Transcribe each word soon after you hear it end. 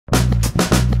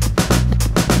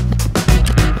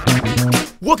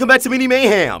Welcome back to Muni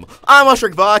Mayhem! I'm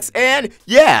Vox, and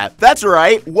yeah, that's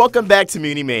right, welcome back to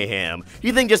Muni Mayhem.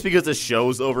 You think just because the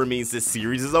show's over means this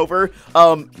series is over?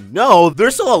 No,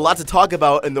 there's still a lot to talk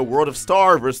about in the world of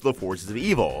Star vs. the Forces of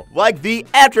Evil, like the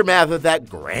aftermath of that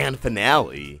grand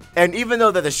finale. And even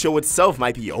though that the show itself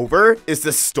might be over, is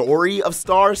the story of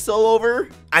Star still over?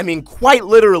 I mean, quite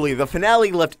literally, the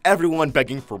finale left everyone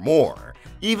begging for more,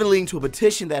 even leading to a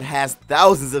petition that has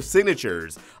thousands of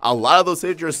signatures, a lot of those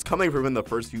signatures coming from in the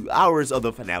first few hours of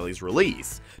the finale's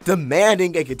release,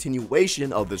 demanding a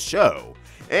continuation of the show.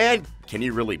 And can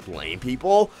you really blame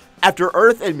people? After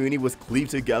Earth and Muni was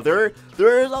cleaved together,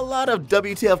 there's a lot of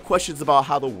WTF questions about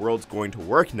how the world's going to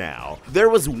work now. There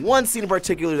was one scene in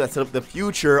particular that set up the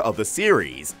future of the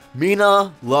series,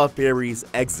 Mina Loveberry's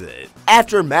exit.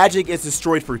 After magic is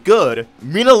destroyed for good,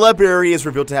 Mina Loveberry is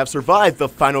revealed to have survived the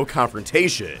final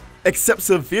confrontation, except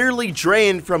severely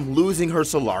drained from losing her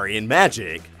Solarian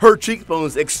magic, her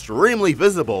cheekbones extremely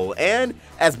visible, and,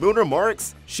 as Moon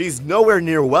remarks, she's nowhere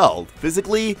near well,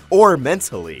 physically or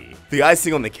mentally. The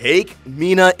icing on the cake,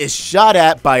 Mina is shot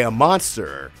at by a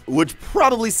monster, which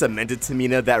probably cemented to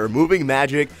Mina that removing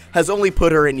magic has only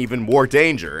put her in even more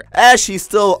danger, as she's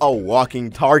still a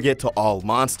walking target to all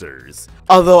monsters.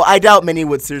 Although I doubt many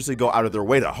would seriously go out of their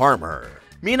way to harm her.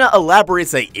 Mina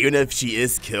elaborates that even if she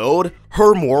is killed,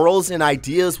 her morals and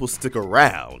ideas will stick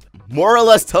around, more or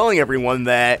less telling everyone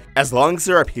that as long as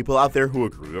there are people out there who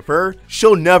agree with her,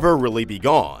 she'll never really be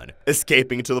gone,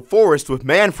 escaping into the forest with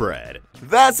Manfred.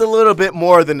 That's a little bit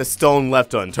more than a stone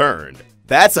left unturned.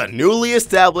 That's a newly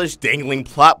established dangling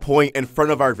plot point in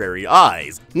front of our very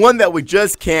eyes, one that we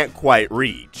just can't quite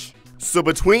reach. So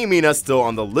between Mina still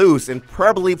on the loose and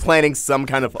probably planning some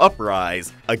kind of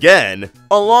uprise, again,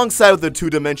 alongside with the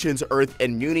two dimensions Earth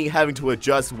and Muni having to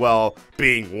adjust while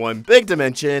being one big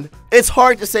dimension, it's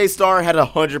hard to say Star had a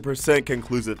 100%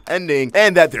 conclusive ending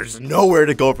and that there's nowhere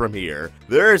to go from here.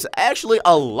 There's actually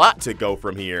a lot to go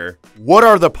from here. What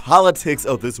are the politics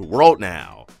of this world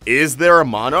now? Is there a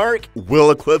monarch?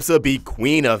 Will Eclipsa be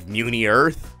queen of Muni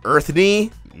Earth?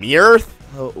 Earthny? Me-Earth?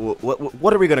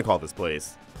 What are we gonna call this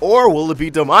place? Or will it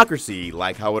be democracy,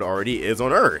 like how it already is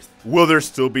on Earth? Will there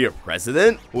still be a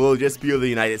president? Will it just be of the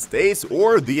United States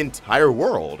or the entire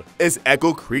world? Is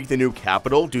Echo Creek the new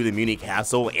capital due to Muni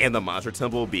Castle and the Monster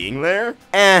Temple being there?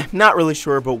 Not really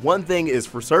sure, but one thing is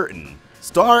for certain.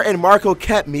 Star and Marco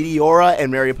kept Meteora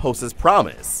and Mariposa's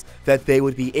promise that they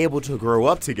would be able to grow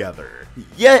up together.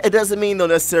 Yet it doesn't mean they'll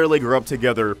necessarily grow up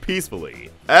together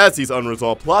peacefully, as these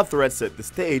unresolved plot threads set the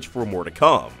stage for more to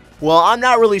come. While I'm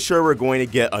not really sure we're going to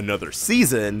get another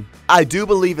season, I do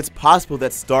believe it's possible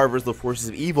that Star vs. the Forces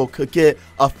of Evil could get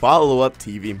a follow-up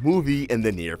TV movie in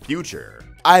the near future,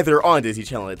 either on Disney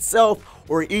Channel itself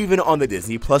or even on the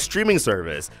Disney Plus streaming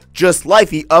service, just like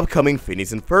the upcoming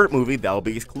Phineas and Ferb movie that will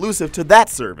be exclusive to that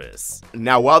service.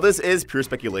 Now, while this is pure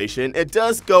speculation, it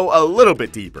does go a little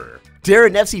bit deeper.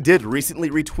 Darren Nefsey did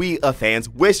recently retweet a fan's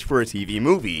wish for a TV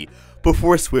movie,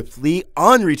 before swiftly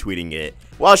unretweeting it.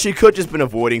 While she could just been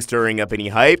avoiding stirring up any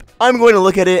hype, I'm going to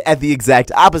look at it at the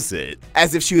exact opposite,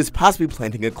 as if she was possibly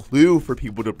planting a clue for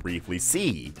people to briefly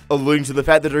see, alluding to the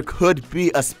fact that there could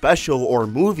be a special or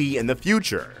movie in the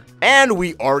future. And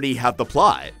we already have the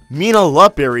plot, Mina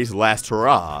Loveberry's last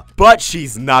hurrah, but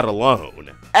she's not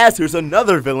alone, as there's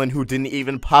another villain who didn't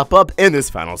even pop up in this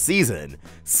final season,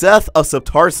 Seth of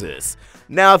Septarsis.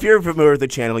 Now, if you're familiar with the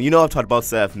channel, you know I've talked about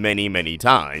Seth many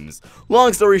times.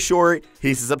 Long story short,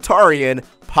 he's a Septarian,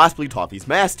 possibly Toffee's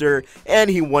master, and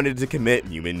he wanted to commit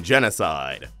human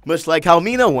genocide, much like how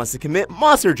Mina wants to commit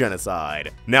monster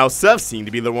genocide. Now, Seth seemed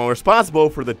to be the one responsible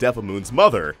for the death of Moon's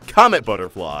mother, Comet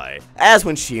Butterfly, as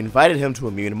when she invited him to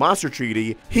a mutant monster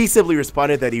treaty, he simply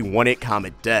responded that he wanted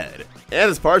Comet dead. And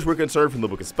as far as we're concerned from the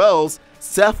Book of Spells,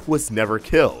 Seth was never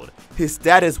killed. His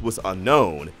status was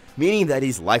unknown, meaning that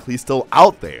he's likely still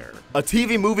out there. A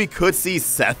TV movie could see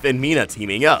Seth and Mina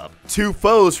teaming up, two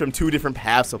foes from two different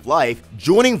paths of life,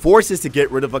 joining forces to get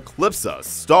rid of Eclipsa,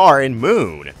 Star, and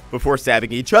Moon, before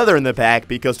stabbing each other in the back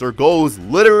because their goals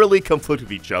literally conflict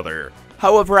with each other.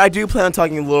 However, I do plan on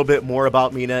talking a little bit more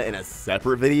about Mina in a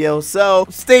separate video, so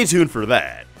stay tuned for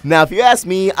that. Now, if you ask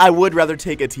me, I would rather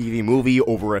take a TV movie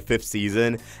over a 5th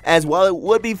season, as while it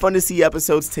would be fun to see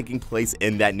episodes taking place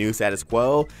in that new status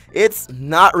quo, it's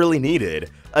not really needed.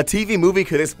 A TV movie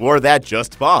could explore that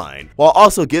just fine, while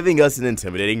also giving us an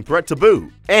intimidating threat to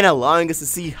boot, and allowing us to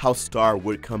see how Star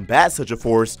would combat such a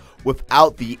force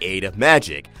without the aid of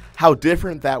magic, how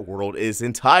different that world is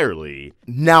entirely.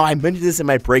 Now, I mentioned this in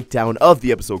my breakdown of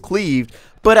the episode Cleaved,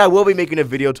 but I will be making a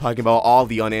video talking about all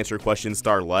the unanswered questions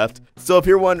Star left, so if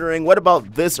you're wondering what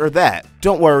about this or that,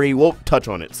 don't worry, we'll touch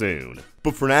on it soon.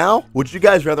 But for now, would you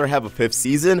guys rather have a 5th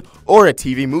season or a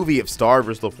TV movie of Star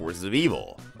vs. the Forces of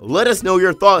Evil? Let us know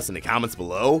your thoughts in the comments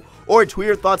below, or tweet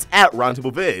your thoughts at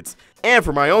Roundtable Vids. And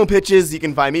for my own pitches, you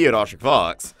can find me at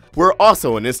Fox. We're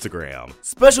also on Instagram.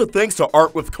 Special thanks to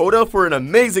Art with Coda for an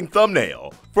amazing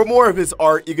thumbnail. For more of his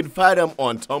art, you can find him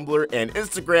on Tumblr and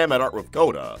Instagram at Art with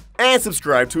Coda. And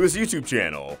subscribe to his YouTube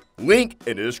channel. Link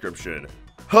in the description.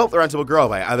 Help the Roundtable grow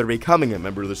by either becoming a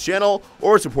member of this channel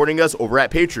or supporting us over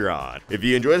at Patreon. If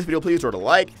you enjoyed this video, please throw a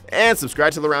like and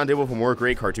subscribe to the Roundtable for more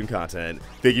great cartoon content.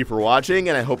 Thank you for watching,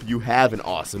 and I hope you have an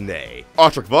awesome day.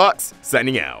 Fox,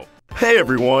 signing out. Hey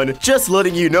everyone, just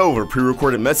letting you know over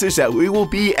pre-recorded message that we will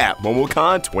be at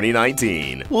MomoCon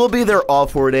 2019. We'll be there all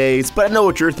 4 days, but I know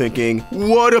what you're thinking.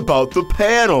 What about the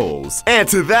panels? And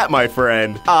to that, my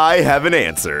friend, I have an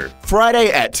answer.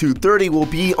 Friday at 2:30 will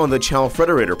be on the Channel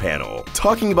Federator panel,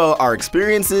 talking about our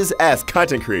experiences as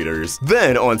content creators.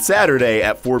 Then on Saturday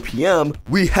at 4 p.m.,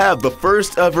 we have the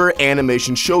first ever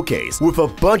animation showcase with a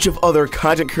bunch of other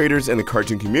content creators in the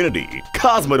cartoon community.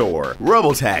 Cosmodor,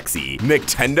 Robotaxi,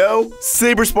 Nintendo,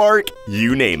 Saberspark,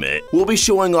 you name it. We'll be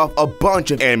showing off a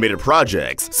bunch of animated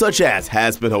projects, such as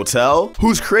Hazbin Hotel,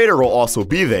 whose creator will also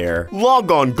be there, Long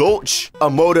Gone Gulch,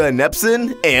 Amoda and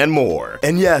Nepson, and more.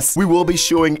 And yes, we will be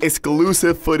showing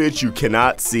exclusive footage you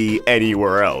cannot see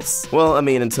anywhere else. Well, I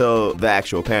mean, until the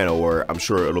actual panel, where I'm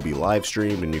sure it'll be live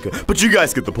streamed and you can, but you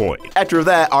guys get the point. After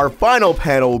that, our final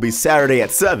panel will be Saturday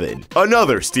at 7.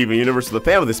 Another Steven Universe of the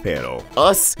Fan of this panel.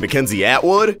 Us, Mackenzie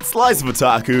Atwood, Slice of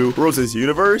Otaku, Rose's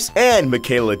Universe, and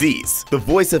Michaela Deese, the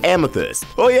voice of Amethyst.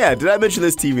 Oh yeah, did I mention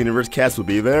this TV Universe cast will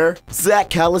be there? Zach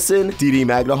Callison, Dee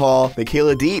Magnahall,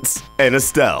 Michaela Deese, and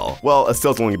Estelle. Well,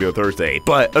 Estelle's only gonna be on Thursday,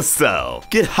 but Estelle.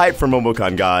 Get hyped for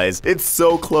MomoCon, guys. It's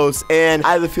so close, and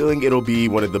I have a feeling it'll be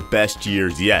one of the best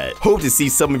years yet. Hope to see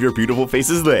some of your beautiful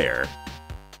faces there.